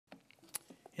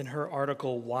In her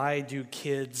article, Why Do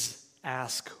Kids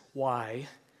Ask Why?,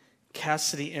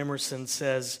 Cassidy Emerson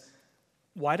says,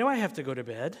 why do I have to go to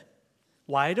bed?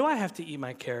 Why do I have to eat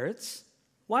my carrots?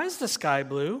 Why is the sky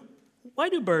blue? Why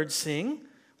do birds sing?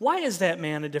 Why is that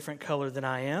man a different color than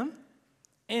I am?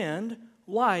 And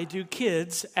why do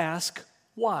kids ask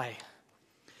why?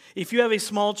 If you have a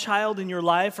small child in your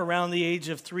life around the age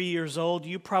of 3 years old,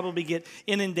 you probably get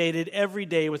inundated every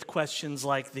day with questions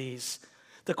like these.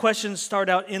 The questions start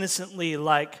out innocently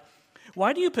like,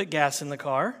 why do you put gas in the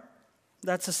car?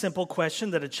 That's a simple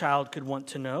question that a child could want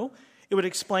to know. It would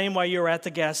explain why you're at the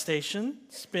gas station,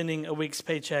 spending a week's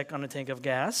paycheck on a tank of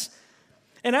gas.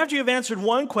 And after you've answered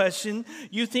one question,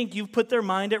 you think you've put their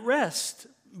mind at rest.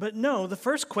 But no, the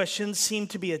first question seemed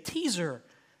to be a teaser.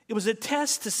 It was a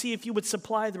test to see if you would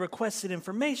supply the requested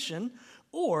information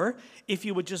or if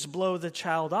you would just blow the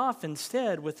child off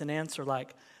instead with an answer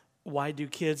like, why do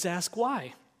kids ask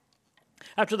why?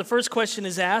 After the first question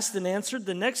is asked and answered,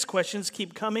 the next questions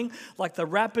keep coming like the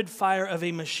rapid fire of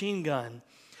a machine gun.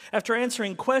 After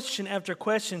answering question after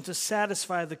question to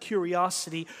satisfy the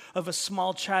curiosity of a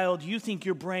small child, you think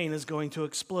your brain is going to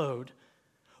explode.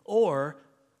 Or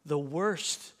the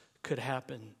worst could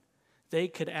happen. They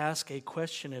could ask a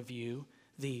question of you,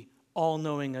 the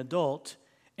all-knowing adult,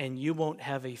 and you won't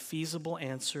have a feasible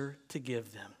answer to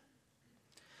give them.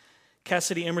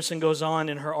 Cassidy Emerson goes on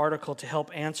in her article to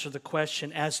help answer the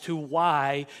question as to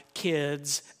why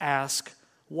kids ask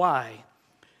why.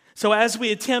 So as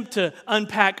we attempt to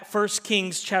unpack 1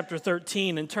 Kings chapter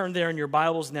 13, and turn there in your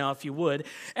Bibles now if you would,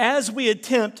 as we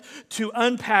attempt to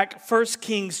unpack 1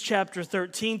 Kings chapter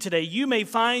 13 today, you may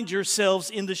find yourselves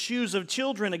in the shoes of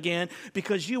children again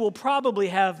because you will probably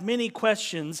have many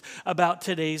questions about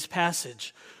today's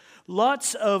passage.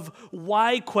 Lots of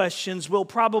why questions will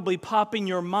probably pop in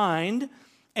your mind,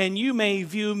 and you may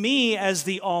view me as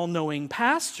the all-knowing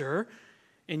pastor,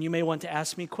 and you may want to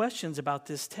ask me questions about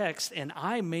this text, and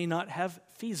I may not have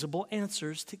feasible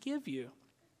answers to give you.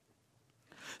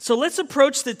 So let's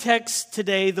approach the text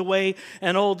today the way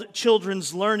an old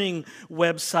children's learning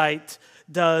website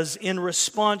does in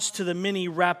response to the many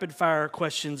rapid-fire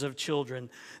questions of children.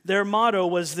 Their motto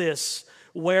was this: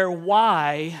 where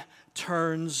why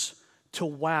turns to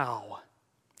wow.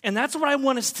 And that's what I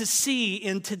want us to see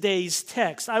in today's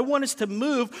text. I want us to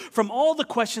move from all the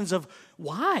questions of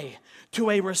why to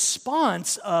a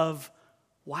response of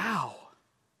wow.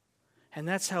 And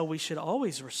that's how we should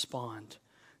always respond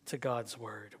to God's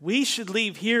word. We should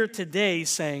leave here today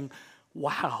saying,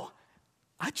 wow,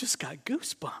 I just got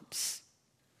goosebumps.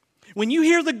 When you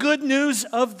hear the good news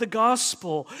of the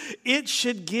gospel, it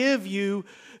should give you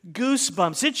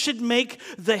goosebumps. It should make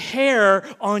the hair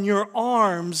on your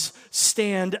arms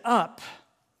stand up.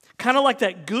 Kind of like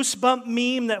that goosebump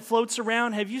meme that floats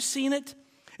around. Have you seen it?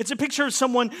 It's a picture of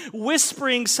someone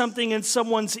whispering something in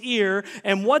someone's ear,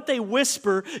 and what they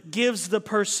whisper gives the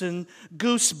person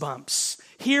goosebumps.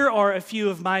 Here are a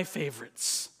few of my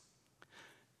favorites.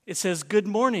 It says, "Good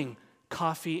morning,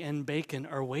 coffee and bacon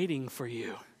are waiting for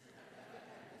you."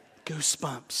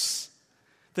 Goosebumps.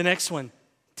 The next one,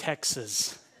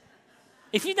 Texas.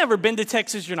 If you've never been to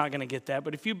Texas, you're not going to get that.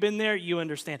 But if you've been there, you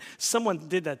understand. Someone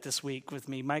did that this week with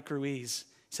me. Mike Ruiz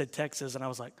said Texas, and I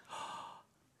was like, oh.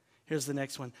 Here's the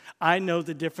next one. I know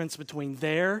the difference between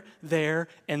there,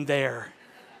 and there.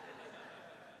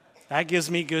 That gives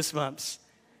me goosebumps.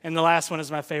 And the last one is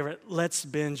my favorite. Let's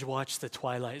binge watch the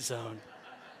Twilight Zone.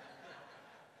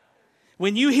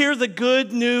 When you hear the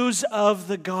good news of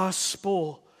the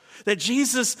gospel, that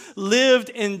Jesus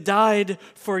lived and died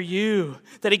for you,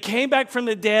 that he came back from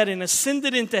the dead and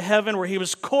ascended into heaven where he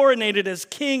was coronated as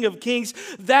King of Kings,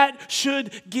 that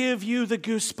should give you the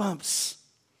goosebumps.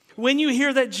 When you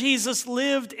hear that Jesus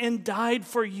lived and died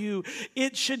for you,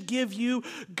 it should give you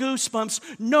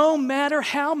goosebumps no matter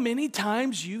how many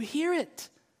times you hear it.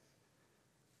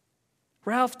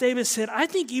 Ralph Davis said, I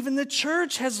think even the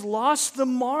church has lost the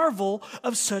marvel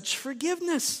of such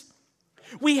forgiveness.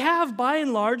 We have, by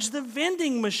and large, the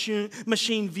vending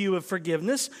machine view of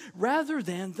forgiveness rather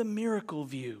than the miracle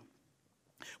view.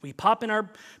 We pop in our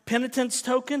penitence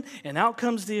token, and out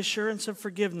comes the assurance of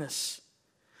forgiveness.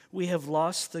 We have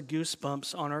lost the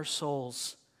goosebumps on our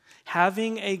souls.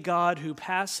 Having a God who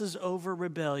passes over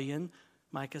rebellion,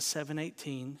 Micah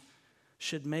 7:18,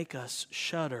 should make us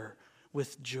shudder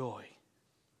with joy.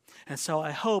 And so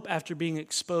I hope after being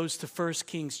exposed to 1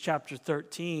 Kings chapter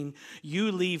 13,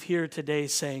 you leave here today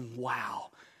saying, wow,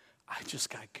 I just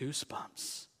got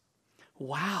goosebumps.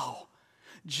 Wow,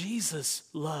 Jesus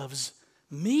loves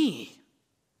me.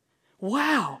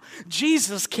 Wow,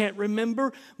 Jesus can't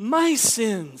remember my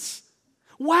sins.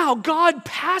 Wow, God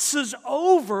passes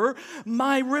over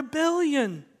my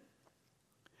rebellion.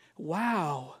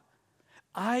 Wow,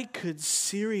 I could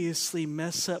seriously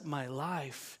mess up my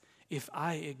life if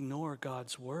I ignore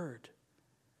God's word.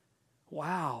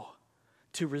 Wow,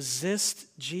 to resist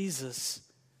Jesus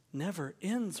never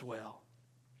ends well.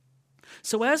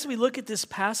 So as we look at this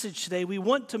passage today, we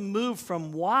want to move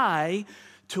from why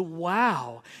to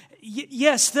wow.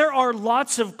 Yes, there are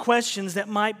lots of questions that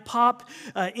might pop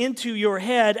into your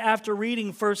head after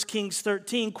reading 1 Kings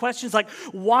 13. Questions like,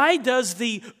 why does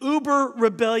the uber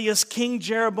rebellious King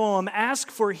Jeroboam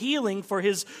ask for healing for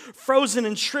his frozen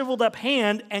and shriveled up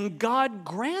hand and God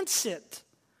grants it?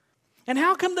 And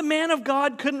how come the man of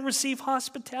God couldn't receive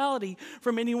hospitality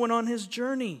from anyone on his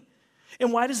journey?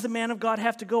 And why does the man of God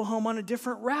have to go home on a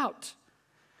different route?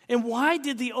 And why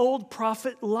did the old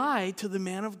prophet lie to the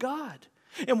man of God?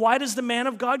 And why does the man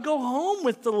of God go home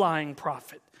with the lying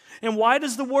prophet? And why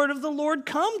does the word of the Lord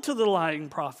come to the lying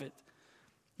prophet?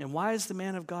 And why is the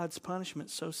man of God's punishment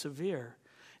so severe?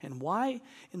 And why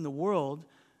in the world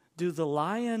do the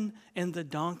lion and the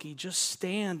donkey just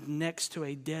stand next to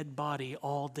a dead body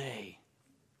all day?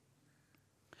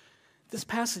 This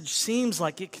passage seems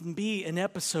like it can be an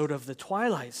episode of the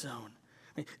Twilight Zone.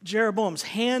 Jeroboam's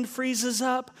hand freezes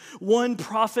up. One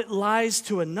prophet lies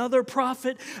to another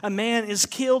prophet. A man is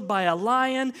killed by a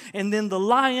lion. And then the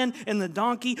lion and the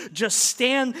donkey just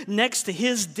stand next to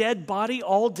his dead body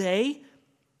all day.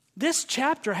 This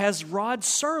chapter has Rod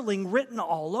Serling written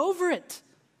all over it.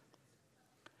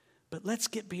 But let's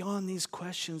get beyond these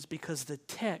questions because the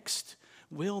text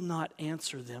will not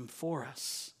answer them for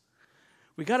us.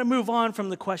 We got to move on from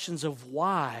the questions of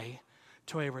why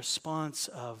to a response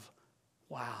of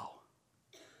wow.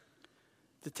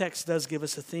 The text does give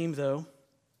us a theme, though,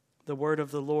 the word of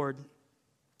the Lord.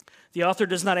 The author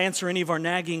does not answer any of our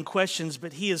nagging questions,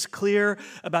 but he is clear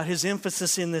about his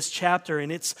emphasis in this chapter,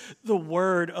 and it's the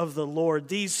word of the Lord.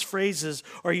 These phrases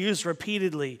are used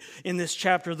repeatedly in this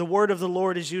chapter. The word of the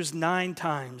Lord is used 9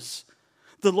 times.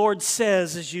 The Lord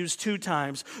says is used 2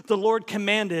 times. The Lord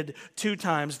commanded 2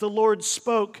 times. The Lord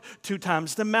spoke 2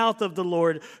 times. The mouth of the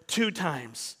Lord 2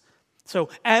 times. So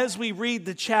as we read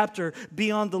the chapter,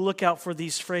 be on the lookout for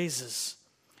these phrases.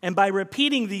 And by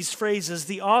repeating these phrases,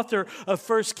 the author of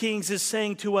 1 Kings is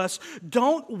saying to us,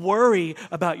 don't worry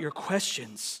about your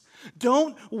questions.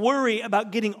 Don't worry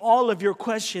about getting all of your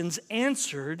questions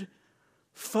answered.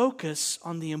 Focus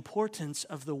on the importance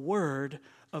of the word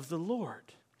of the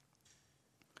Lord.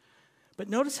 But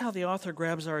notice how the author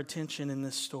grabs our attention in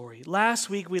this story. Last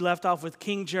week we left off with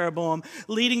King Jeroboam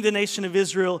leading the nation of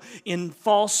Israel in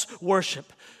false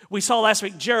worship. We saw last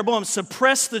week Jeroboam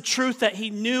suppressed the truth that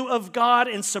he knew of God,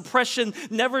 and suppression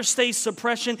never stays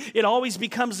suppression. It always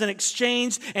becomes an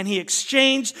exchange, and he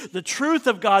exchanged the truth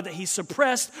of God that he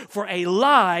suppressed for a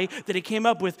lie that he came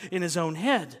up with in his own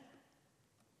head.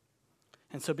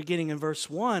 And so beginning in verse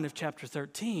 1 of chapter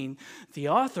 13, the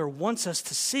author wants us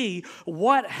to see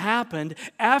what happened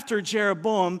after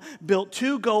Jeroboam built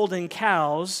 2 golden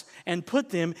cows and put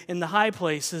them in the high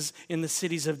places in the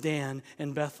cities of Dan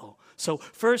and Bethel. So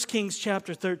 1 Kings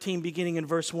chapter 13, beginning in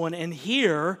verse 1, and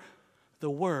hear the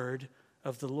word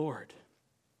of the Lord.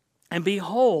 And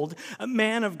behold, a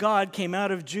man of God came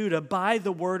out of Judah by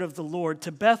the word of the Lord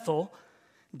to Bethel.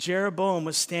 Jeroboam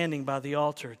was standing by the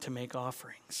altar to make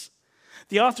offerings.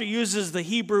 The author uses the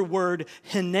Hebrew word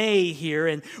hene here,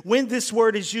 and when this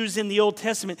word is used in the Old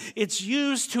Testament, it's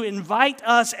used to invite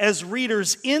us as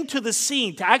readers into the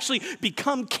scene, to actually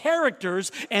become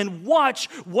characters and watch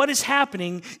what is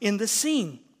happening in the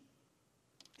scene.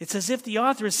 It's as if the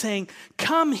author is saying,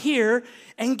 come here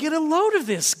and get a load of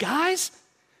this, guys.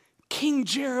 King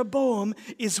Jeroboam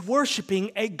is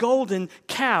worshiping a golden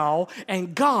cow,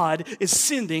 and God is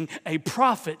sending a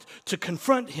prophet to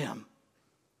confront him.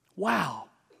 Wow,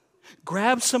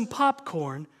 grab some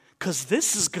popcorn because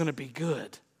this is going to be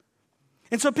good.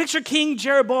 And so picture King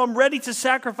Jeroboam ready to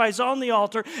sacrifice on the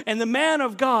altar, and the man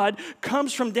of God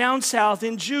comes from down south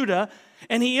in Judah,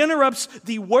 and he interrupts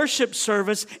the worship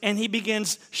service, and he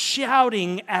begins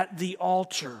shouting at the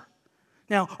altar.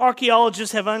 Now,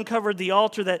 archaeologists have uncovered the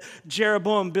altar that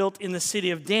Jeroboam built in the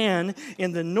city of Dan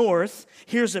in the north.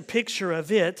 Here's a picture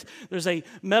of it. There's a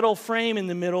metal frame in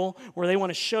the middle where they want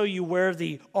to show you where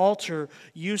the altar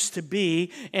used to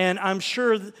be. And I'm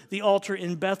sure the altar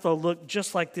in Bethel looked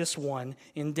just like this one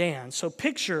in Dan. So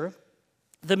picture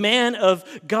the man of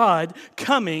God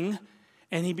coming,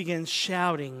 and he begins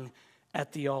shouting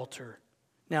at the altar.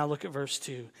 Now look at verse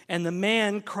 2. And the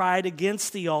man cried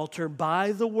against the altar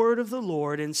by the word of the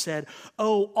Lord and said,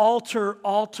 O altar,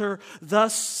 altar,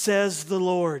 thus says the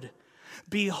Lord,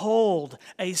 Behold,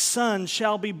 a son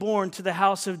shall be born to the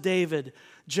house of David,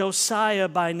 Josiah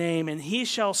by name, and he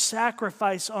shall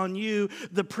sacrifice on you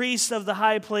the priests of the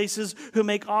high places who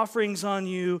make offerings on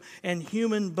you, and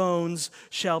human bones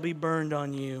shall be burned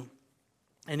on you.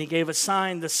 And he gave a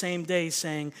sign the same day,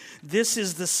 saying, This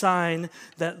is the sign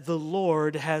that the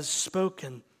Lord has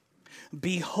spoken.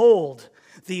 Behold,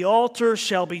 the altar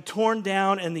shall be torn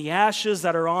down, and the ashes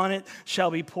that are on it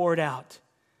shall be poured out.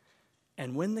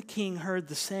 And when the king heard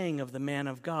the saying of the man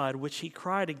of God, which he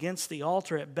cried against the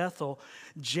altar at Bethel,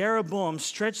 Jeroboam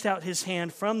stretched out his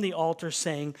hand from the altar,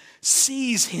 saying,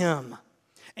 Seize him.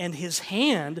 And his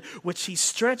hand, which he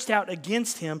stretched out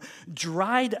against him,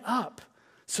 dried up,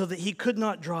 so that he could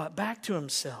not draw it back to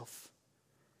himself.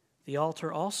 The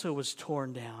altar also was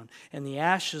torn down, and the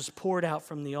ashes poured out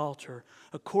from the altar,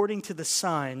 according to the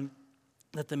sign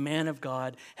that the man of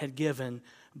God had given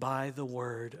by the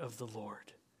word of the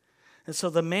Lord. And so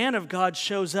the man of God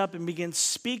shows up and begins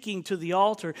speaking to the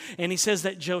altar, and he says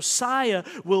that Josiah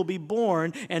will be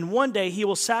born, and one day he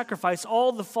will sacrifice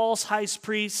all the false high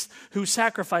priests who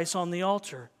sacrifice on the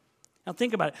altar. Now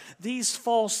think about it. These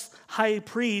false high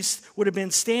priests would have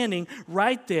been standing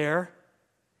right there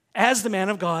as the man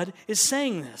of God is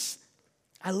saying this.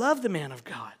 I love the man of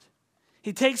God.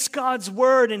 He takes God's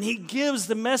word and he gives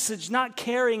the message, not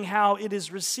caring how it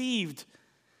is received.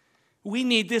 We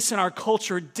need this in our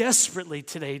culture desperately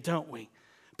today, don't we?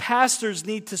 Pastors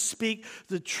need to speak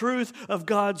the truth of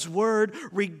God's word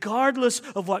regardless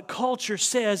of what culture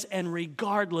says and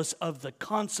regardless of the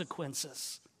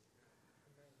consequences.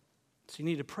 So you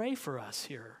need to pray for us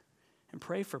here and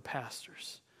pray for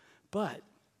pastors. But,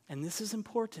 and this is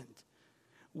important,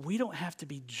 we don't have to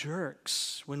be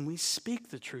jerks when we speak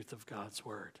the truth of God's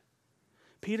word.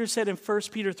 Peter said in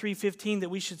 1 Peter 3:15 that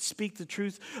we should speak the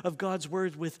truth of God's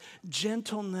word with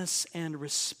gentleness and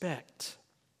respect.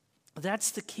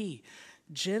 That's the key.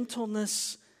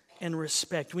 Gentleness and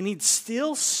respect. We need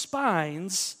still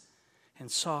spines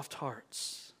and soft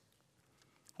hearts.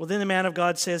 Well, then the man of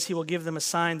God says he will give them a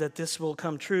sign that this will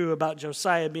come true about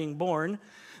Josiah being born.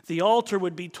 The altar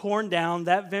would be torn down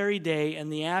that very day,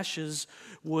 and the ashes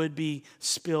would be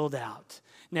spilled out.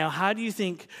 Now, how do you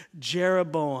think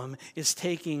Jeroboam is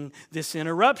taking this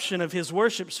interruption of his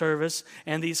worship service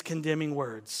and these condemning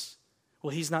words?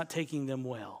 Well, he's not taking them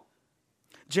well.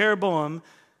 Jeroboam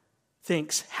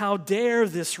thinks, how dare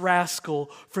this rascal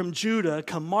from Judah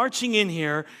come marching in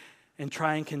here and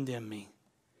try and condemn me?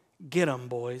 Get him,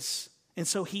 boys. And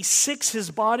so he sicks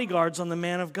his bodyguards on the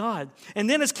man of God. And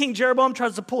then as King Jeroboam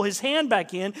tries to pull his hand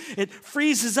back in, it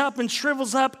freezes up and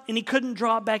shrivels up, and he couldn't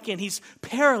draw it back in. He's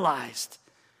paralyzed.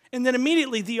 And then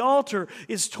immediately the altar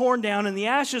is torn down, and the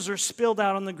ashes are spilled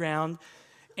out on the ground,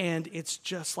 and it's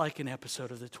just like an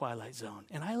episode of the Twilight Zone.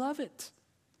 And I love it.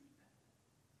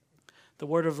 The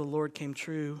word of the Lord came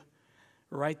true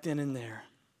right then and there.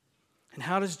 And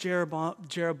how does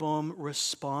Jeroboam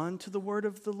respond to the word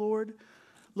of the Lord?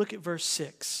 Look at verse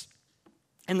 6.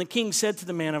 And the king said to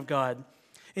the man of God,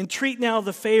 Entreat now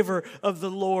the favor of the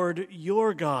Lord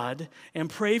your God, and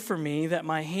pray for me that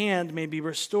my hand may be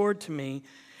restored to me.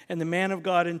 And the man of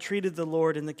God entreated the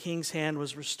Lord, and the king's hand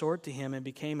was restored to him and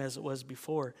became as it was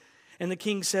before. And the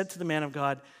king said to the man of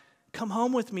God, Come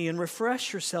home with me and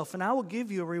refresh yourself, and I will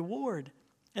give you a reward.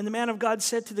 And the man of God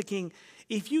said to the king,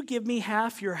 If you give me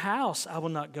half your house, I will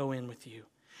not go in with you.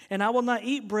 And I will not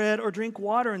eat bread or drink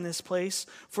water in this place,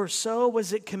 for so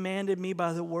was it commanded me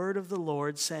by the word of the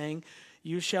Lord, saying,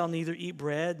 You shall neither eat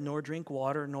bread nor drink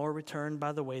water, nor return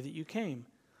by the way that you came.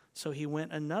 So he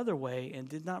went another way and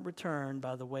did not return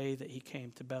by the way that he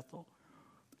came to Bethel.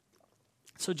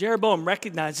 So Jeroboam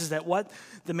recognizes that what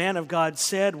the man of God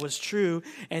said was true,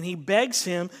 and he begs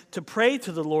him to pray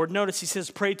to the Lord. Notice he says,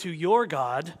 Pray to your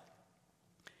God.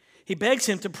 He begs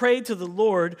him to pray to the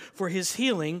Lord for his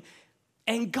healing,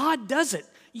 and God does it.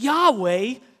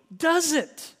 Yahweh does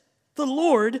it. The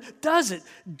Lord does it.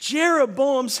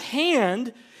 Jeroboam's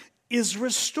hand is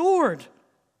restored.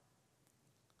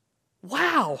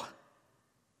 Wow.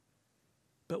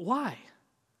 But why?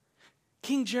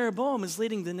 King Jeroboam is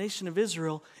leading the nation of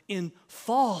Israel in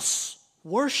false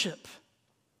worship.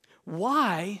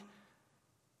 Why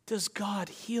does God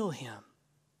heal him?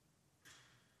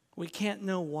 We can't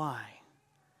know why.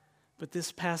 But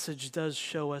this passage does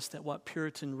show us that what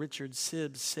Puritan Richard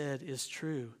Sibbes said is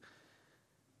true.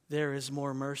 There is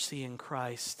more mercy in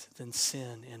Christ than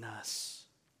sin in us.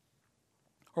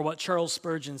 Or what Charles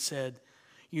Spurgeon said,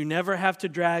 you never have to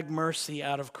drag mercy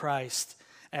out of Christ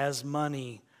as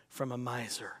money from a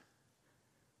miser.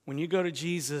 When you go to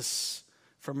Jesus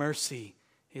for mercy,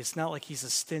 it's not like he's a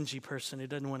stingy person who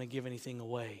doesn't want to give anything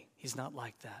away. He's not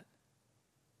like that.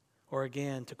 Or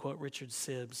again, to quote Richard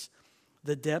Sibbs,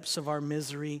 the depths of our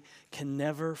misery can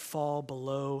never fall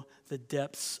below the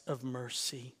depths of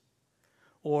mercy.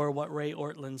 Or what Ray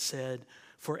Ortlund said,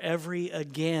 for every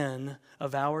again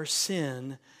of our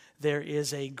sin, there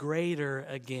is a greater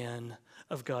again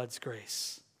of God's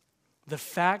grace. The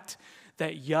fact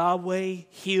that Yahweh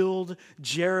healed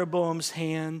Jeroboam's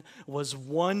hand was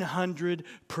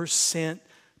 100%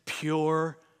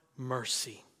 pure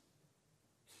mercy.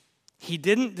 He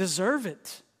didn't deserve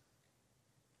it,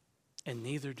 and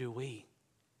neither do we.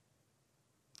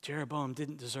 Jeroboam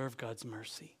didn't deserve God's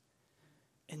mercy,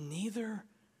 and neither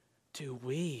do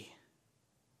we.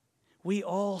 We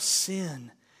all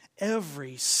sin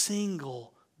every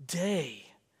single day,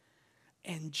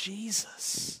 and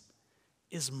Jesus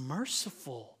is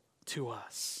merciful to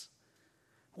us.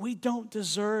 We don't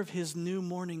deserve his new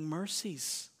morning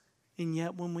mercies, and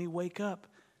yet when we wake up,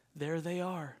 there they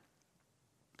are.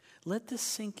 Let this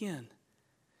sink in.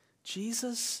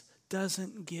 Jesus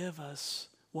doesn't give us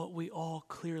what we all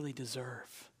clearly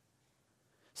deserve.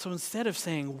 So instead of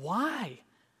saying, why?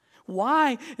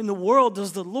 Why in the world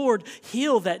does the Lord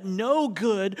heal that no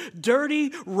good,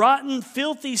 dirty, rotten,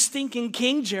 filthy, stinking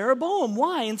King Jeroboam?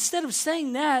 Why? Instead of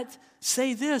saying that,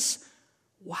 say this,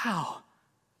 wow,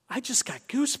 I just got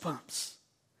goosebumps.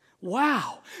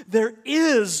 Wow, there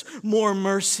is more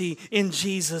mercy in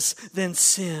Jesus than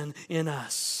sin in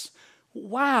us.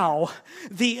 Wow,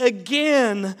 the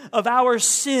again of our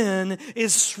sin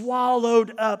is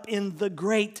swallowed up in the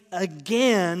great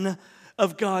again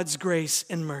of God's grace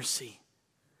and mercy.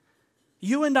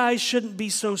 You and I shouldn't be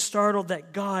so startled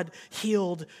that God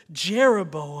healed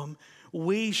Jeroboam.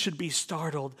 We should be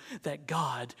startled that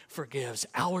God forgives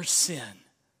our sin.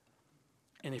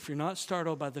 And if you're not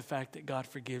startled by the fact that God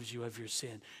forgives you of your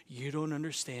sin, you don't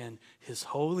understand his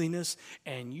holiness,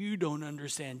 and you don't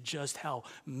understand just how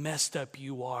messed up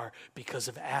you are because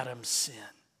of Adam's sin.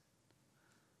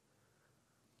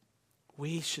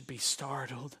 We should be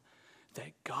startled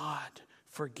that God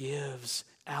forgives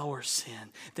our sin,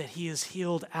 that he has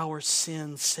healed our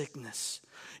sin sickness.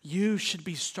 You should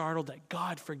be startled that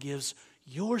God forgives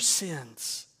your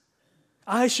sins.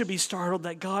 I should be startled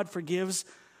that God forgives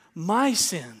my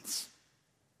sins.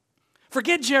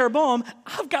 Forget Jeroboam,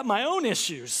 I've got my own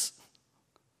issues.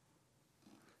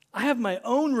 I have my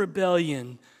own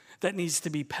rebellion that needs to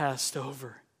be passed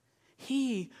over.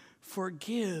 He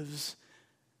forgives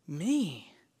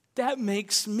me. That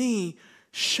makes me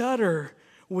shudder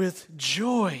with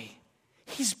joy.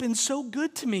 He's been so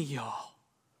good to me, y'all.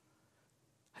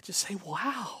 I just say,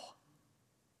 wow.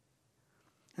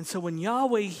 And so when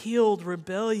Yahweh healed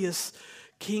rebellious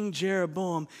King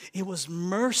Jeroboam, it was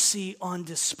mercy on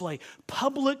display.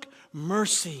 Public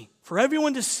mercy for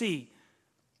everyone to see.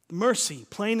 Mercy,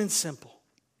 plain and simple.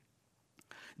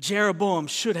 Jeroboam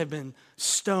should have been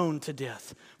stoned to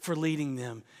death for leading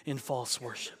them in false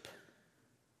worship.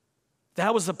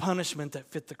 That was the punishment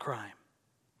that fit the crime.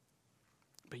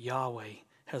 But Yahweh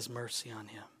has mercy on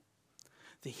him.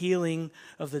 The healing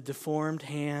of the deformed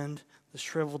hand, the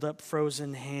shriveled up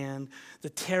frozen hand, the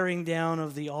tearing down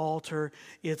of the altar,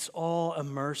 it's all a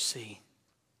mercy.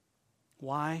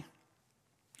 Why?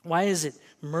 Why is it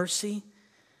mercy?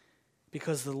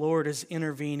 Because the Lord is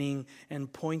intervening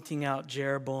and pointing out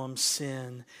Jeroboam's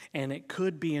sin, and it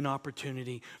could be an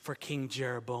opportunity for King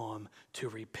Jeroboam to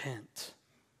repent.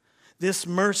 This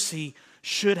mercy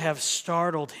should have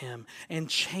startled him and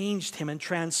changed him and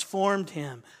transformed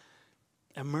him.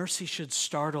 And mercy should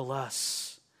startle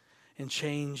us and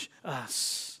change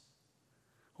us.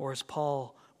 Or as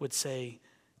Paul would say,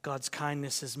 God's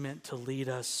kindness is meant to lead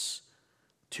us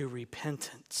to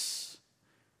repentance.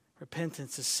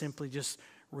 Repentance is simply just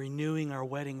renewing our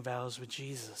wedding vows with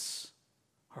Jesus,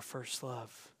 our first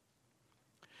love.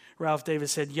 Ralph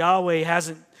Davis said, Yahweh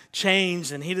hasn't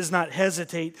changed, and he does not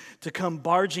hesitate to come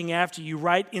barging after you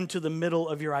right into the middle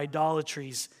of your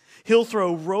idolatries. He'll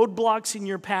throw roadblocks in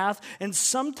your path and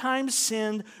sometimes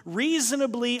send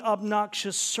reasonably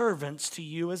obnoxious servants to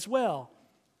you as well.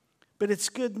 But it's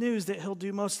good news that he'll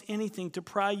do most anything to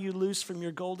pry you loose from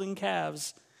your golden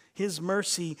calves. His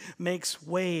mercy makes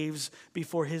waves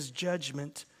before his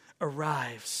judgment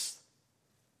arrives.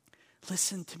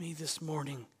 Listen to me this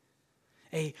morning.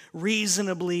 A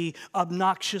reasonably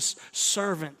obnoxious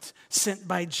servant sent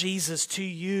by Jesus to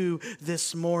you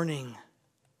this morning.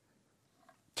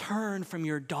 Turn from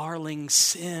your darling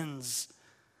sins.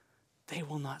 They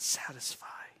will not satisfy.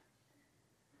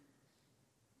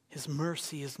 His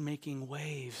mercy is making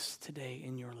waves today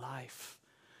in your life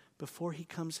before he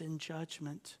comes in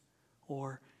judgment,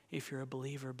 or if you're a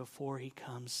believer, before he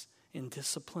comes in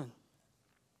discipline.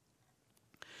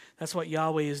 That's what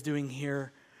Yahweh is doing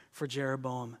here for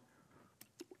Jeroboam.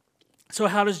 So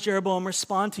how does Jeroboam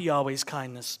respond to Yahweh's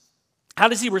kindness? How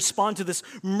does he respond to this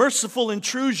merciful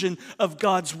intrusion of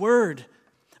God's word?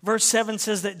 Verse 7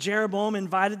 says that Jeroboam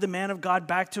invited the man of God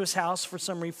back to his house for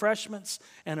some refreshments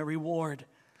and a reward.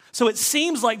 So it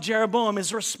seems like Jeroboam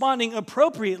is responding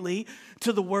appropriately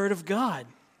to the word of God.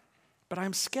 But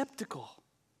I'm skeptical,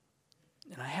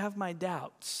 and I have my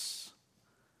doubts.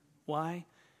 Why?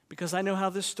 Because I know how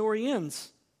this story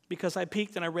ends. Because I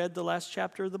peeked and I read the last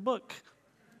chapter of the book.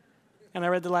 And I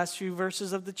read the last few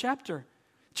verses of the chapter.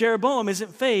 Jeroboam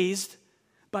isn't fazed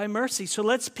by mercy. So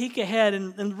let's peek ahead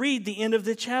and read the end of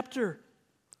the chapter.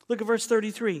 Look at verse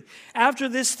 33. After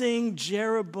this thing,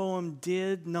 Jeroboam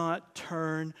did not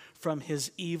turn from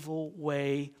his evil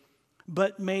way,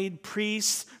 but made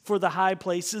priests for the high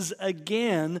places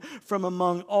again from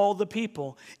among all the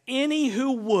people. Any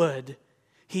who would,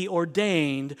 he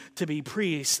ordained to be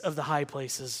priests of the high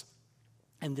places.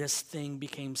 And this thing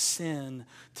became sin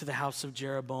to the house of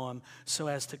Jeroboam, so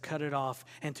as to cut it off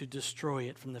and to destroy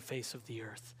it from the face of the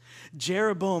earth.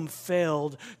 Jeroboam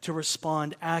failed to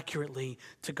respond accurately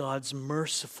to God's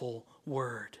merciful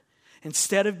word.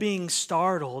 Instead of being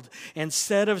startled,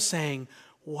 instead of saying,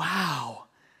 wow,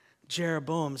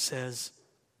 Jeroboam says,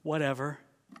 whatever,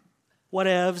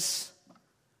 whatevs,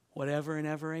 whatever and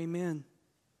ever, amen.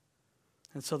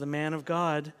 And so the man of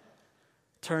God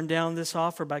turned down this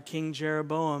offer by King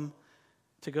Jeroboam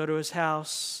to go to his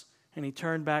house, and he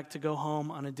turned back to go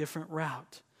home on a different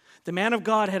route. The man of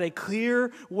God had a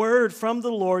clear word from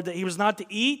the Lord that he was not to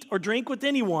eat or drink with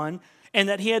anyone, and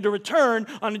that he had to return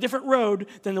on a different road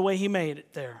than the way he made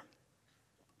it there.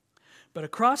 But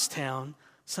across town,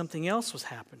 something else was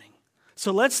happening.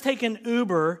 So let's take an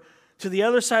Uber to the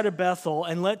other side of Bethel,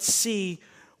 and let's see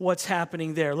what's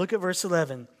happening there. Look at verse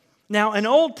 11. Now, an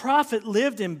old prophet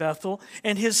lived in Bethel,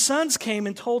 and his sons came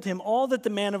and told him all that the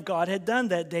man of God had done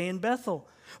that day in Bethel.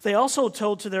 They also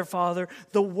told to their father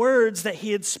the words that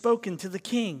he had spoken to the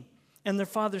king. And their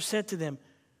father said to them,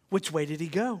 which way did he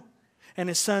go? And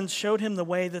his sons showed him the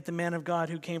way that the man of God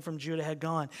who came from Judah had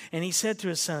gone. And he said to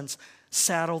his sons,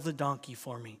 saddle the donkey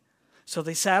for me. So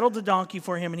they saddled the donkey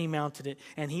for him, and he mounted it.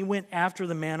 And he went after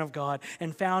the man of God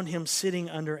and found him sitting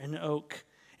under an oak.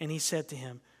 And he said to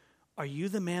him, are you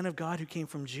the man of God who came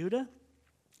from Judah?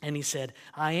 And he said,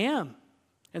 I am.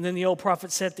 And then the old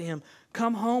prophet said to him,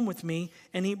 come home with me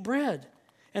and eat bread.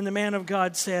 And the man of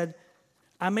God said,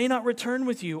 I may not return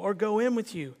with you or go in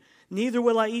with you. Neither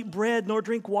will I eat bread nor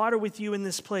drink water with you in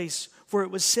this place. For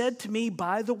it was said to me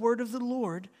by the word of the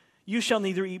Lord, you shall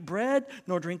neither eat bread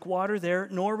nor drink water there,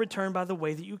 nor return by the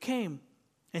way that you came.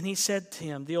 And he said to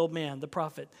him, the old man, the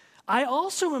prophet, I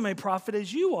also am a prophet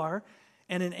as you are.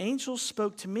 And an angel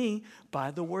spoke to me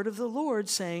by the word of the Lord,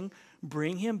 saying,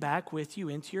 bring him back with you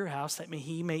into your house, that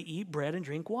he may eat bread and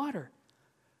drink water.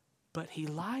 But he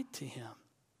lied to him.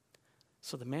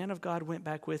 So the man of God went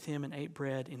back with him and ate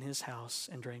bread in his house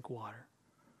and drank water.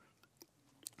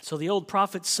 So the old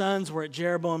prophet's sons were at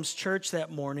Jeroboam's church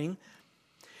that morning,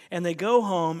 and they go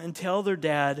home and tell their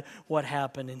dad what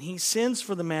happened. And he sends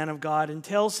for the man of God and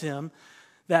tells him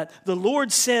that the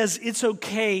Lord says it's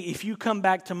okay if you come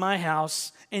back to my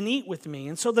house and eat with me.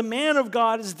 And so the man of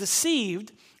God is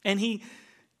deceived, and he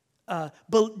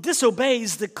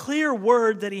disobeys the clear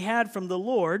word that he had from the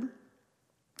Lord.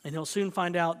 And he'll soon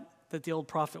find out that the old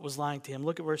prophet was lying to him.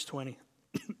 Look at verse 20.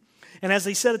 And as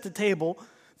they sat at the table,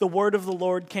 the word of the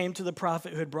Lord came to the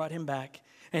prophet who had brought him back.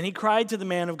 And he cried to the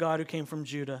man of God who came from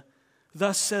Judah,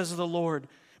 thus says the Lord,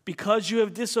 because you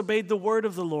have disobeyed the word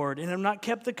of the Lord and have not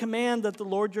kept the command that the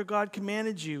Lord your God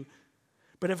commanded you,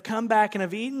 but have come back and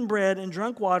have eaten bread and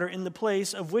drunk water in the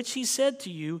place of which he said to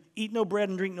you, eat no bread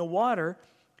and drink no water,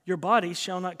 your bodies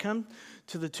shall not come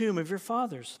to the tomb of your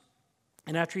fathers.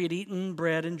 And after he had eaten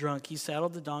bread and drunk, he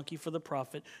saddled the donkey for the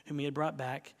prophet whom he had brought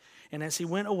back. And as he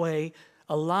went away,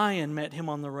 a lion met him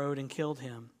on the road and killed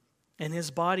him. And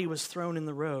his body was thrown in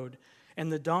the road,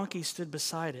 and the donkey stood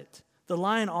beside it. The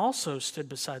lion also stood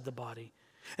beside the body.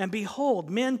 And behold,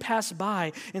 men passed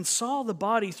by and saw the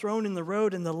body thrown in the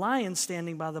road and the lion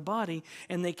standing by the body,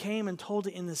 and they came and told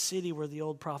it in the city where the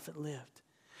old prophet lived.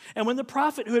 And when the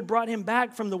prophet who had brought him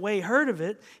back from the way heard of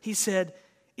it, he said,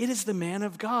 it is the man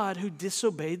of God who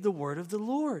disobeyed the word of the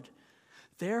Lord.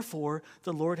 Therefore,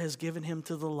 the Lord has given him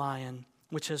to the lion,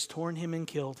 which has torn him and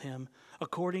killed him,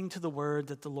 according to the word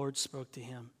that the Lord spoke to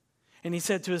him. And he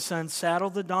said to his son, saddle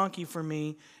the donkey for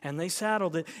me. And they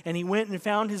saddled it. And he went and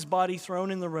found his body thrown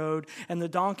in the road, and the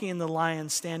donkey and the lion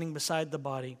standing beside the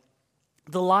body.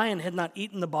 The lion had not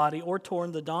eaten the body or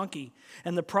torn the donkey.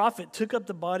 And the prophet took up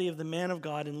the body of the man of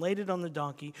God and laid it on the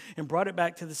donkey and brought it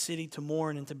back to the city to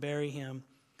mourn and to bury him.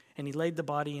 And he laid the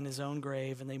body in his own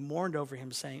grave, and they mourned over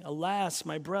him, saying, "Alas,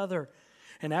 my brother."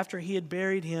 And after he had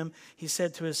buried him, he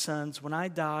said to his sons, "When I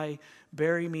die,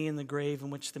 bury me in the grave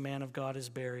in which the man of God is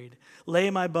buried.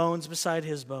 Lay my bones beside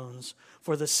his bones.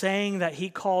 For the saying that he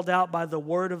called out by the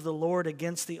word of the Lord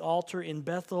against the altar in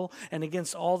Bethel and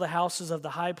against all the houses of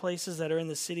the high places that are in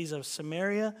the cities of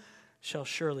Samaria shall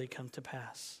surely come to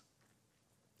pass."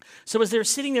 So as they're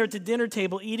sitting there at the dinner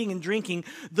table eating and drinking,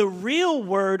 the real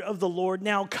word of the Lord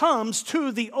now comes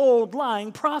to the old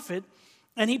lying prophet,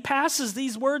 and he passes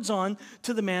these words on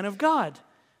to the man of God.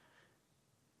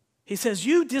 He says,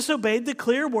 "You disobeyed the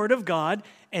clear word of God,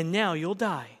 and now you'll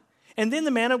die." And then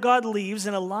the man of God leaves,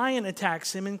 and a lion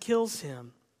attacks him and kills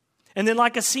him. And then,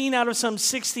 like a scene out of some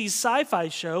 60s sci-fi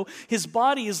show, his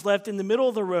body is left in the middle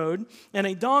of the road, and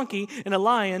a donkey and a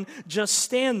lion just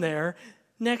stand there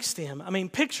next to him. I mean,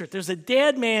 picture it. There's a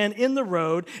dead man in the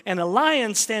road, and a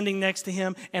lion standing next to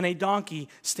him, and a donkey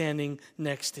standing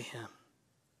next to him.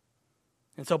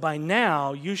 And so by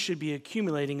now, you should be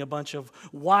accumulating a bunch of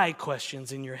why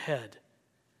questions in your head.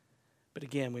 But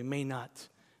again, we may not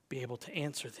be able to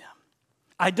answer them.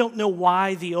 I don't know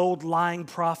why the old lying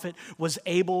prophet was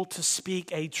able to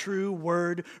speak a true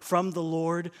word from the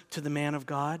Lord to the man of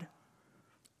God.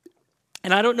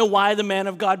 And I don't know why the man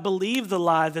of God believed the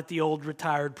lie that the old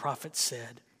retired prophet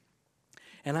said.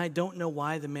 And I don't know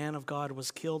why the man of God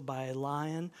was killed by a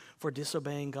lion for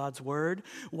disobeying God's word,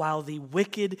 while the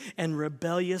wicked and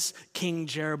rebellious King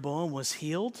Jeroboam was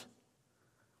healed.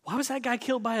 Why was that guy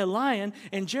killed by a lion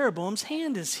and Jeroboam's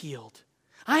hand is healed?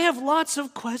 I have lots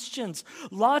of questions,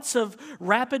 lots of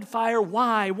rapid fire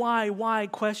why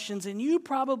questions, and you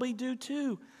probably do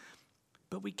too.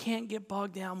 But we can't get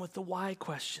bogged down with the why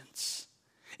questions.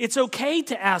 It's okay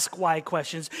to ask why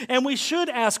questions, and we should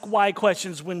ask why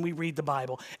questions when we read the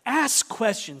Bible. Ask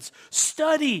questions,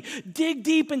 study, dig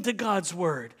deep into God's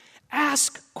word.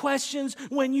 Ask questions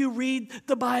when you read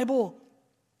the Bible.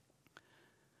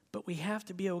 But we have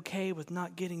to be okay with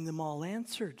not getting them all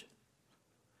answered.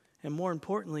 And more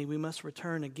importantly, we must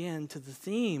return again to the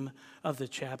theme of the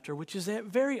chapter, which is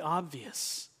very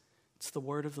obvious. It's the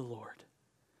word of the Lord.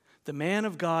 The man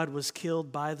of God was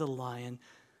killed by the lion.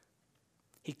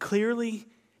 He clearly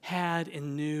had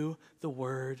and knew the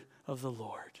word of the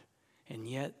Lord, and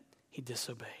yet he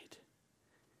disobeyed.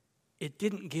 It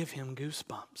didn't give him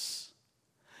goosebumps.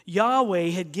 Yahweh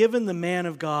had given the man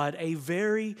of God a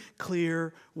very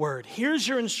clear word. Here's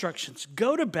your instructions.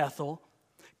 Go to Bethel,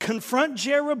 confront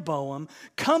Jeroboam,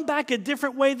 come back a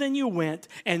different way than you went,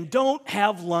 and don't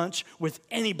have lunch with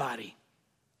anybody.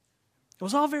 It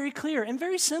was all very clear and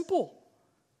very simple.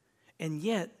 And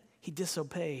yet he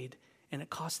disobeyed, and it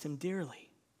cost him dearly.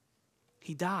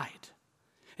 He died.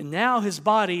 And now his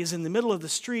body is in the middle of the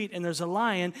street, and there's a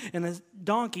lion and a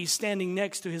donkey standing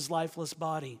next to his lifeless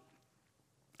body.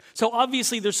 So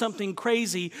obviously there's something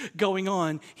crazy going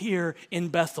on here in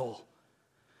Bethel.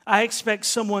 I expect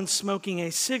someone smoking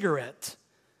a cigarette,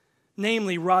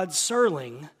 namely Rod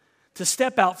Serling, to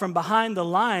step out from behind the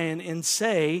lion and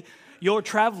say, "You're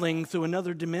traveling through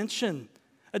another dimension.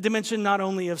 A dimension not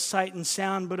only of sight and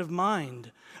sound, but of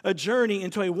mind. A journey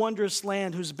into a wondrous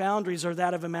land whose boundaries are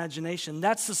that of imagination.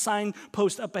 That's the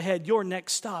signpost up ahead. Your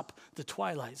next stop, the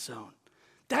Twilight Zone."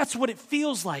 That's what it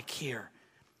feels like here.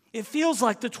 It feels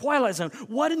like the Twilight Zone.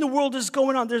 What in the world is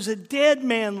going on? There's a dead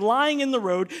man lying in the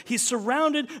road. He's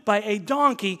surrounded by a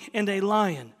donkey and a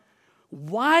lion.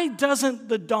 Why doesn't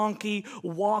the donkey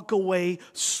walk away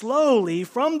slowly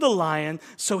from the lion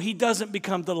so he doesn't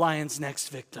become the lion's next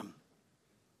victim?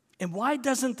 And why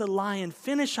doesn't the lion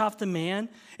finish off the man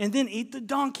and then eat the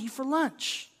donkey for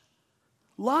lunch?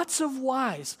 Lots of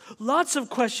whys, lots of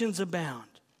questions abound.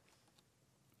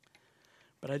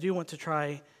 But I do want to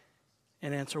try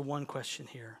and answer one question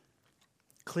here.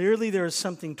 Clearly there is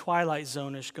something Twilight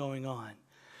Zone-ish going on.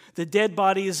 The dead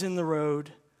body is in the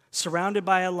road, surrounded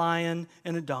by a lion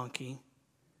and a donkey.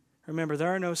 Remember,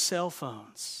 there are no cell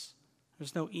phones.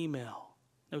 There's no email,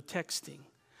 no texting.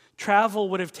 Travel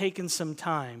would have taken some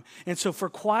time. And so for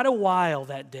quite a while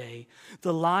that day,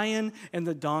 the lion and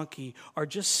the donkey are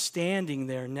just standing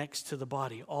there next to the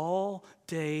body all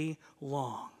day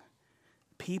long.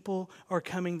 People are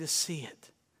coming to see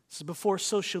it. This is before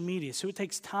social media, so it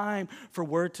takes time for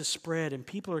word to spread, and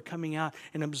people are coming out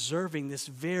and observing this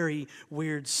very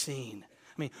weird scene.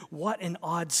 I mean, what an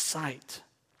odd sight.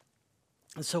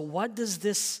 And so what does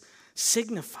this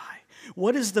signify?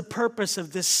 What is the purpose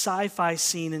of this sci-fi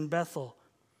scene in Bethel?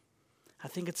 I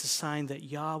think it's a sign that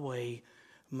Yahweh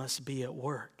must be at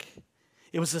work.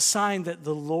 It was a sign that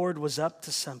the Lord was up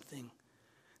to something.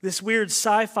 This weird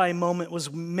sci-fi moment was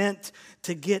meant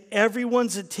to get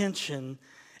everyone's attention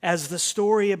as the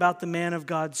story about the man of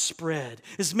God spread.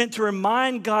 It's meant to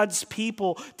remind God's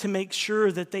people to make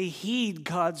sure that they heed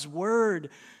God's word,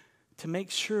 to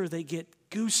make sure they get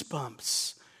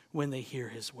goosebumps when they hear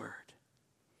his word.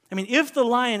 I mean, if the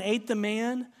lion ate the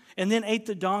man and then ate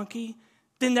the donkey,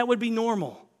 then that would be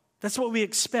normal. That's what we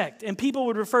expect. And people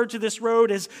would refer to this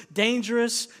road as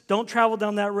dangerous. Don't travel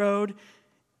down that road.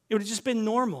 It would have just been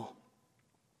normal.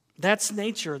 That's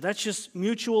nature. That's just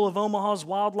Mutual of Omaha's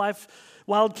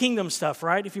Wild Kingdom stuff,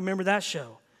 right? If you remember that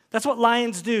show. That's what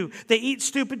lions do. They eat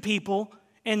stupid people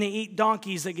and they eat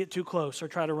donkeys that get too close or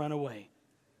try to run away.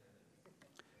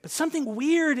 But something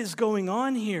weird is going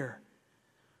on here.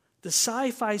 The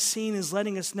sci-fi scene is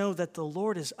letting us know that the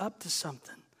Lord is up to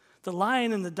something. The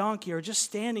lion and the donkey are just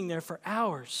standing there for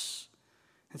hours.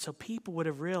 And so people would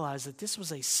have realized that this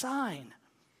was a sign.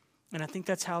 And I think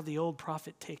that's how the old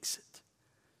prophet takes it.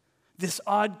 This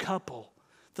odd couple,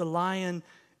 the lion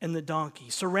and the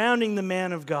donkey, surrounding the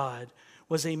man of God,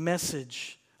 was a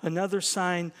message, another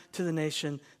sign to the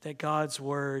nation that God's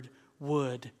word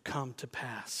would come to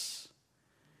pass.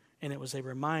 And it was a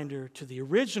reminder to the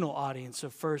original audience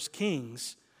of 1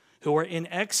 Kings, who were in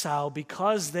exile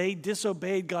because they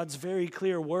disobeyed God's very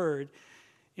clear word.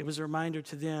 It was a reminder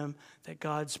to them that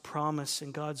God's promise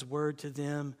and God's word to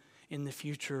them in the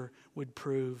future would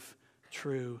prove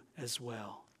true as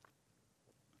well.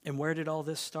 And where did all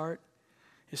this start?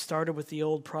 It started with the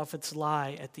old prophet's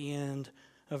lie at the end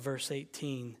of verse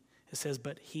 18. It says,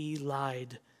 but he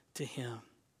lied to him.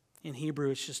 In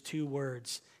Hebrew, it's just two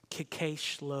words,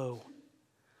 kikesh lo.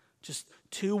 Just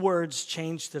two words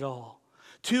changed it all.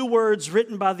 Two words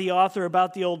written by the author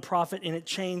about the old prophet, and it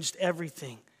changed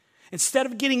everything. Instead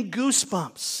of getting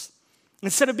goosebumps,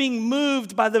 instead of being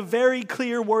moved by the very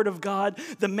clear word of God,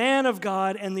 the man of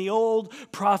God and the old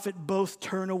prophet both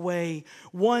turn away.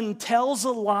 One tells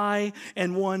a lie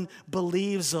and one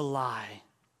believes a lie.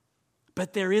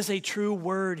 But there is a true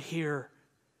word here,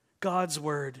 God's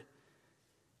word,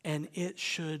 and it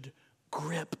should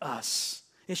grip us.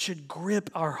 It should grip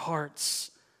our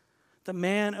hearts. The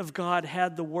man of God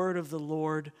had the word of the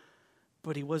Lord,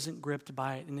 but he wasn't gripped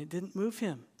by it, and it didn't move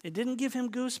him. It didn't give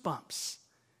him goosebumps,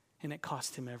 and it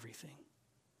cost him everything.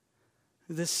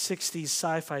 This 60s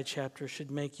sci-fi chapter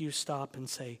should make you stop and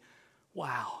say,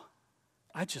 wow,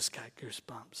 I just got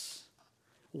goosebumps.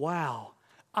 Wow,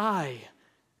 I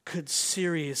could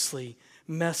seriously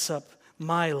mess up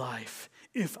my life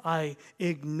if I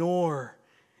ignore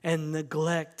and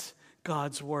neglect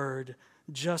God's word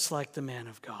just like the man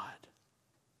of God.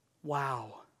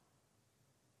 Wow.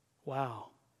 Wow.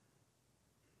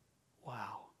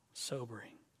 Wow.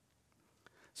 Sobering.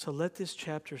 So let this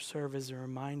chapter serve as a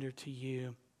reminder to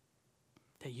you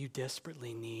that you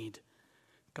desperately need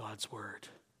God's word.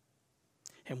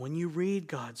 And when you read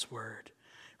God's word,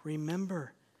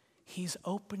 remember, he's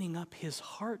opening up his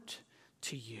heart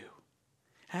to you.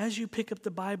 As you pick up the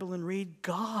Bible and read,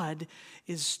 God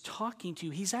is talking to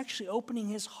you. He's actually opening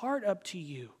his heart up to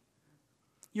you.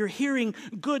 You're hearing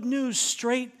good news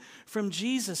straight from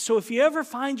Jesus. So if you ever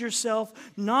find yourself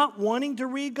not wanting to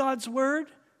read God's word,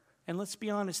 and let's be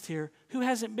honest here, who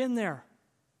hasn't been there?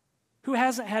 Who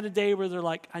hasn't had a day where they're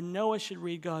like, I know I should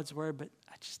read God's word, but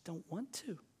I just don't want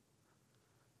to?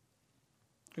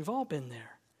 We've all been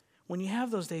there. When you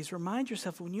have those days, remind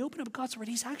yourself, when you open up God's word,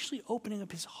 he's actually opening up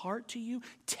his heart to you,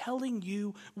 telling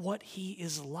you what he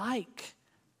is like.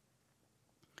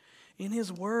 In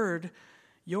his word,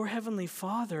 your heavenly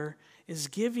Father is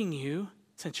giving you,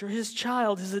 since you're his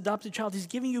child, his adopted child, he's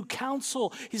giving you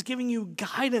counsel. He's giving you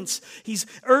guidance. He's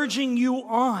urging you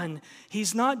on.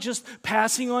 He's not just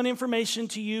passing on information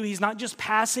to you. He's not just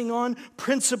passing on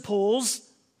principles.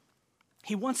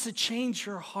 He wants to change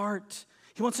your heart.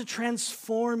 He wants to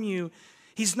transform you.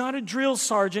 He's not a drill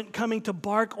sergeant coming to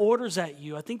bark orders at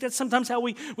you. I think that's sometimes how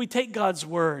we take God's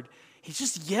word. He's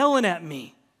just yelling at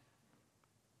me.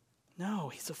 No,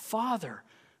 he's a father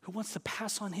who wants to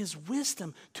pass on his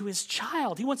wisdom to his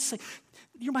child. He wants to say,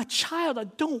 you're my child. I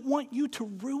don't want you to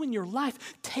ruin your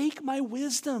life. Take my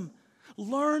wisdom.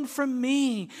 Learn from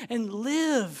me and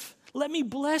live. Let me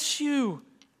bless you.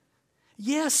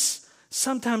 Yes,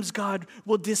 sometimes God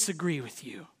will disagree with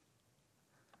you.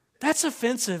 That's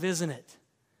offensive, isn't it?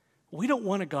 We don't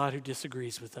want a God who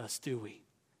disagrees with us, do we?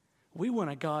 We want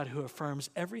a God who affirms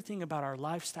everything about our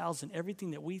lifestyles and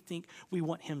everything that we think we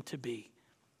want him to be.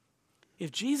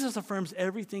 If Jesus affirms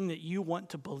everything that you want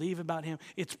to believe about him,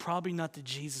 it's probably not the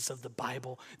Jesus of the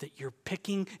Bible that you're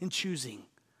picking and choosing.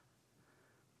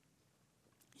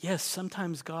 Yes,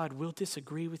 sometimes God will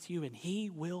disagree with you and he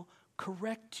will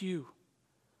correct you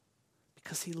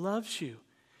because he loves you.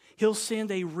 He'll send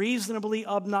a reasonably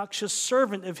obnoxious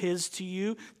servant of his to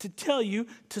you to tell you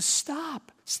to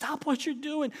stop. Stop what you're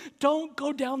doing. Don't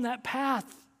go down that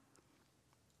path.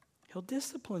 He'll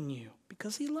discipline you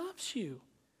because he loves you.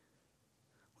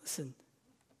 Listen,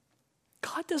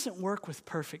 God doesn't work with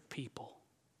perfect people.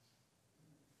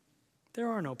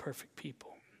 There are no perfect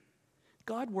people.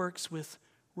 God works with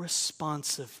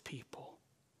responsive people.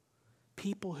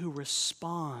 People who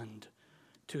respond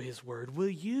to his word. Will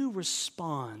you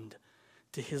respond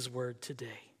to his word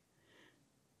today?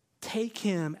 Take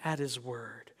him at his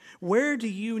word. Where do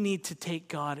you need to take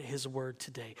God at his word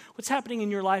today? What's happening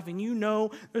in your life, and you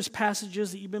know there's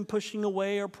passages that you've been pushing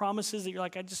away or promises that you're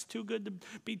like, it's just too good to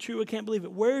be true, I can't believe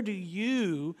it. Where do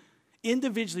you,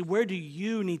 individually, where do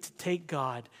you need to take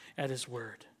God at his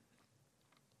word?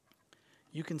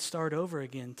 You can start over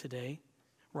again today,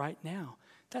 right now.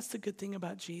 That's the good thing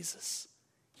about Jesus.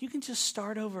 You can just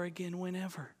start over again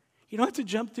whenever. You don't have to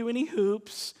jump through any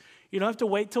hoops. You don't have to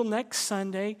wait till next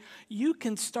Sunday. You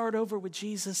can start over with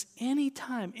Jesus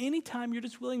anytime. Anytime you're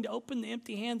just willing to open the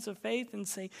empty hands of faith and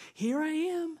say, here I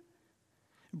am,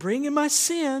 bringing my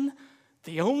sin,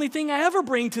 the only thing I ever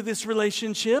bring to this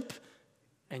relationship,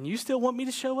 and you still want me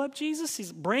to show up, Jesus?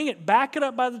 He's bring it, back it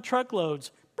up by the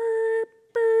truckloads. Boop,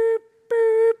 boop,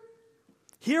 boop.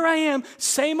 Here I am,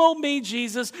 same old me,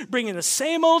 Jesus, bringing the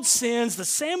same old sins, the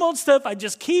same old stuff I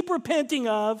just keep repenting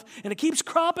of, and it keeps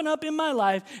cropping up in my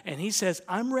life. And he says,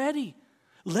 I'm ready.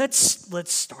 Let's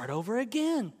start over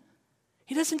again.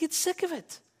 He doesn't get sick of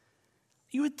it.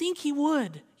 You would think he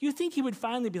would. You would think he would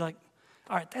finally be like,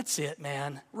 all right, that's it,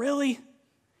 man. Really?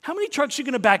 How many trucks are you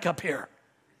going to back up here?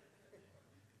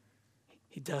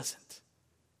 He doesn't.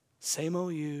 Same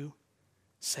old you,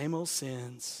 same old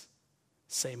sins,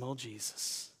 same old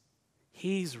Jesus.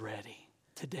 He's ready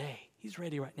today. He's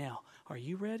ready right now. Are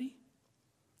you ready?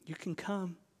 You can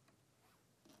come.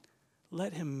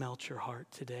 Let him melt your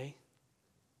heart today.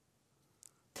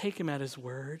 Take him at his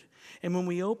word. And when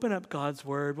we open up God's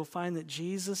word, we'll find that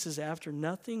Jesus is after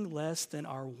nothing less than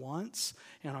our wants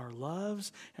and our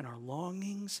loves and our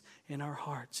longings and our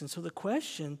hearts. And so the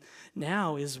question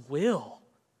now is will.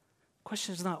 The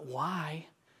question is not why.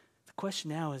 The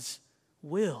question now is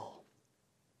will.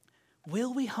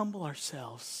 Will we humble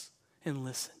ourselves and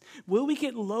listen? Will we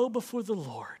get low before the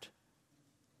Lord?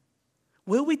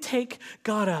 Will we take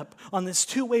God up on this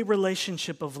two-way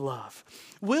relationship of love?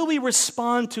 Will we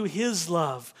respond to his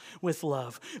love with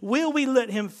love? Will we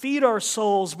let him feed our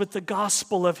souls with the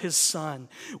gospel of his Son?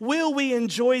 Will we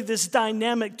enjoy this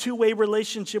dynamic two-way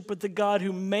relationship with the God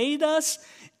who made us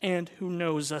and who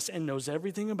knows us and knows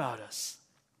everything about us?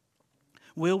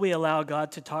 Will we allow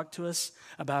God to talk to us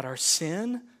about our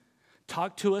sin,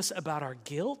 talk to us about our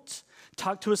guilt,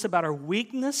 talk to us about our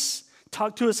weakness,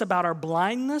 talk to us about our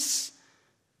blindness?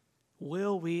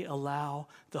 Will we allow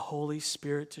the Holy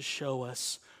Spirit to show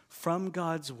us from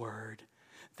God's word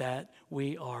that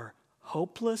we are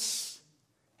hopeless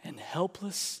and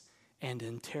helpless and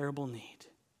in terrible need?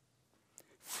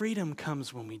 Freedom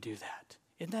comes when we do that.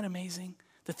 Isn't that amazing?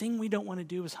 The thing we don't want to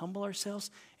do is humble ourselves,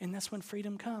 and that's when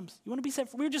freedom comes. You want to be set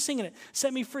free? We were just singing it.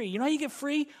 Set me free. You know how you get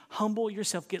free? Humble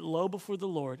yourself. Get low before the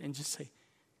Lord and just say,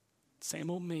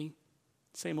 same old me,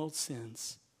 same old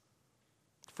sins.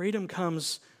 Freedom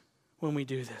comes when we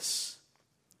do this.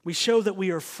 We show that we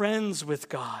are friends with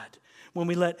God when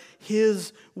we let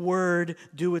his word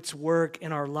do its work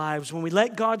in our lives, when we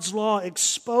let God's law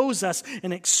expose us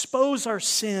and expose our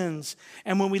sins,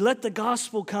 and when we let the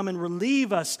gospel come and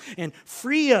relieve us and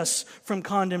free us from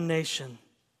condemnation,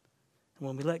 and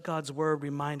when we let God's word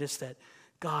remind us that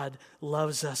God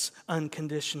loves us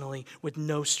unconditionally with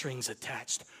no strings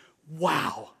attached.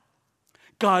 Wow!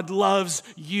 God loves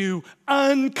you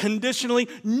unconditionally,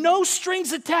 no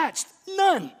strings attached,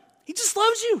 none. He just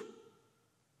loves you.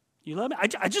 You love me?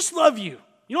 I just love you.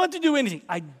 You don't have to do anything.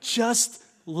 I just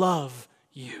love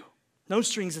you. No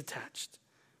strings attached.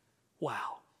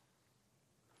 Wow.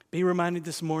 Be reminded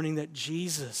this morning that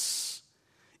Jesus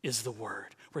is the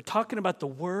Word. We're talking about the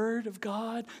Word of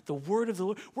God, the Word of the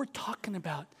Lord. We're talking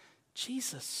about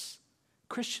Jesus,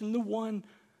 Christian, the one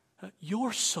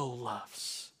your soul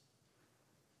loves.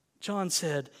 John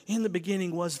said, in the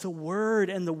beginning was the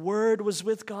Word, and the Word was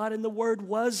with God, and the Word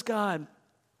was God.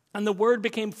 And the Word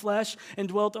became flesh and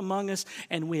dwelt among us,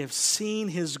 and we have seen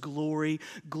his glory,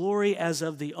 glory as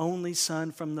of the only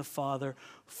Son from the Father,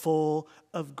 full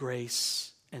of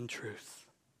grace and truth.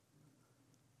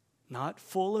 Not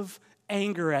full of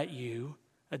anger at you,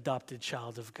 adopted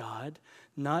child of God,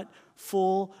 not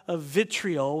full of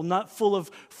vitriol, not full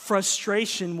of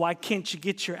frustration, why can't you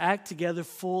get your act together,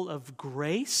 full of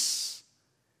grace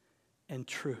and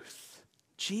truth.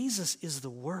 Jesus is the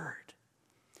Word.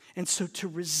 And so to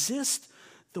resist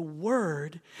the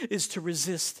Word is to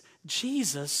resist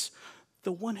Jesus,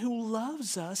 the one who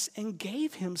loves us and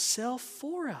gave himself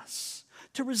for us.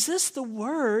 To resist the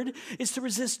Word is to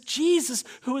resist Jesus,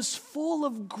 who is full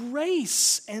of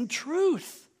grace and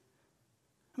truth.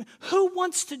 I mean, who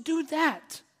wants to do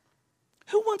that?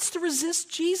 Who wants to resist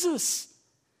Jesus?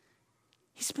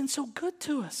 He's been so good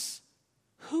to us.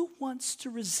 Who wants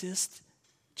to resist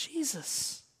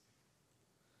Jesus?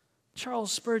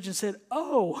 Charles Spurgeon said,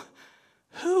 "Oh,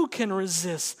 who can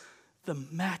resist the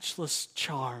matchless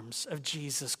charms of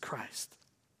Jesus Christ?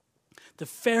 The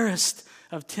fairest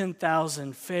of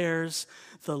 10,000 fairs,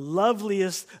 the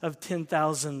loveliest of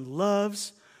 10,000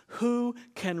 loves. Who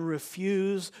can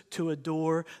refuse to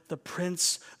adore the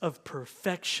Prince of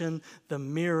Perfection, the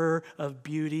mirror of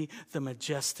beauty, the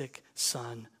majestic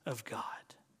Son of God?"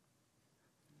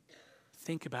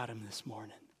 Think about him this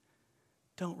morning.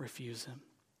 Don't refuse him.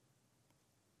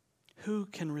 Who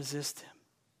can resist him?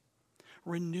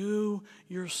 Renew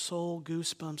your soul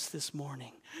goosebumps this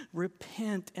morning.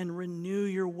 Repent and renew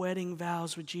your wedding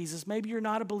vows with Jesus. Maybe you're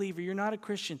not a believer, you're not a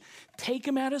Christian. Take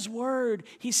him at his word.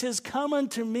 He says, "Come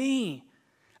unto me.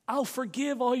 I'll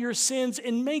forgive all your sins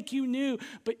and make you new."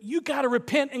 But you got to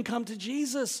repent and come to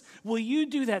Jesus. Will you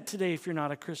do that today if you're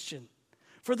not a Christian?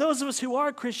 For those of us who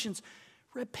are Christians,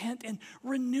 repent and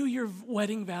renew your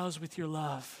wedding vows with your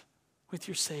love, with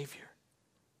your Savior.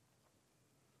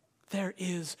 There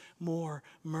is more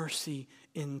mercy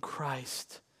in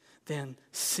Christ than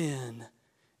sin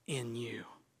in you.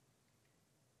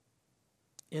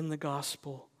 In the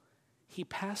gospel, he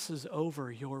passes over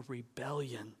your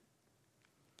rebellion.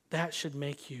 That should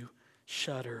make you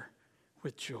shudder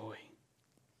with joy.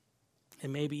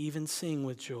 And maybe even sing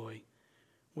with joy,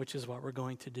 which is what we're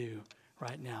going to do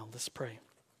right now. Let's pray.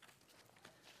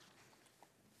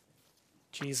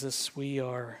 Jesus, we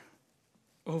are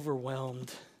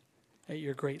overwhelmed at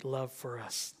your great love for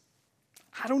us.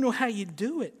 I don't know how you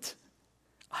do it.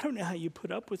 I don't know how you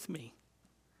put up with me.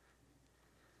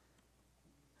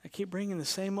 I keep bringing the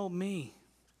same old me.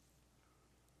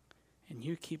 And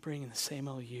you keep bringing the same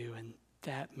old you, and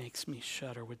that makes me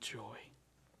shudder with joy.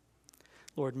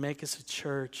 Lord, make us a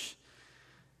church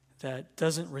that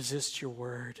doesn't resist your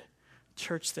word, a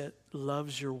church that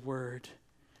loves your word,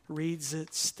 reads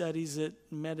it, studies it,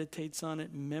 meditates on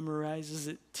it, memorizes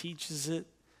it, teaches it.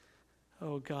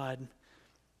 Oh God,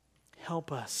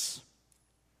 help us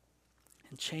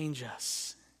and change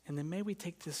us. And then may we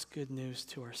take this good news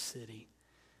to our city.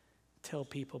 Tell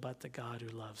people about the God who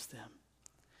loves them.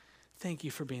 Thank you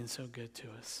for being so good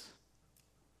to us.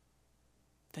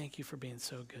 Thank you for being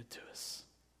so good to us.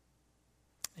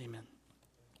 Amen.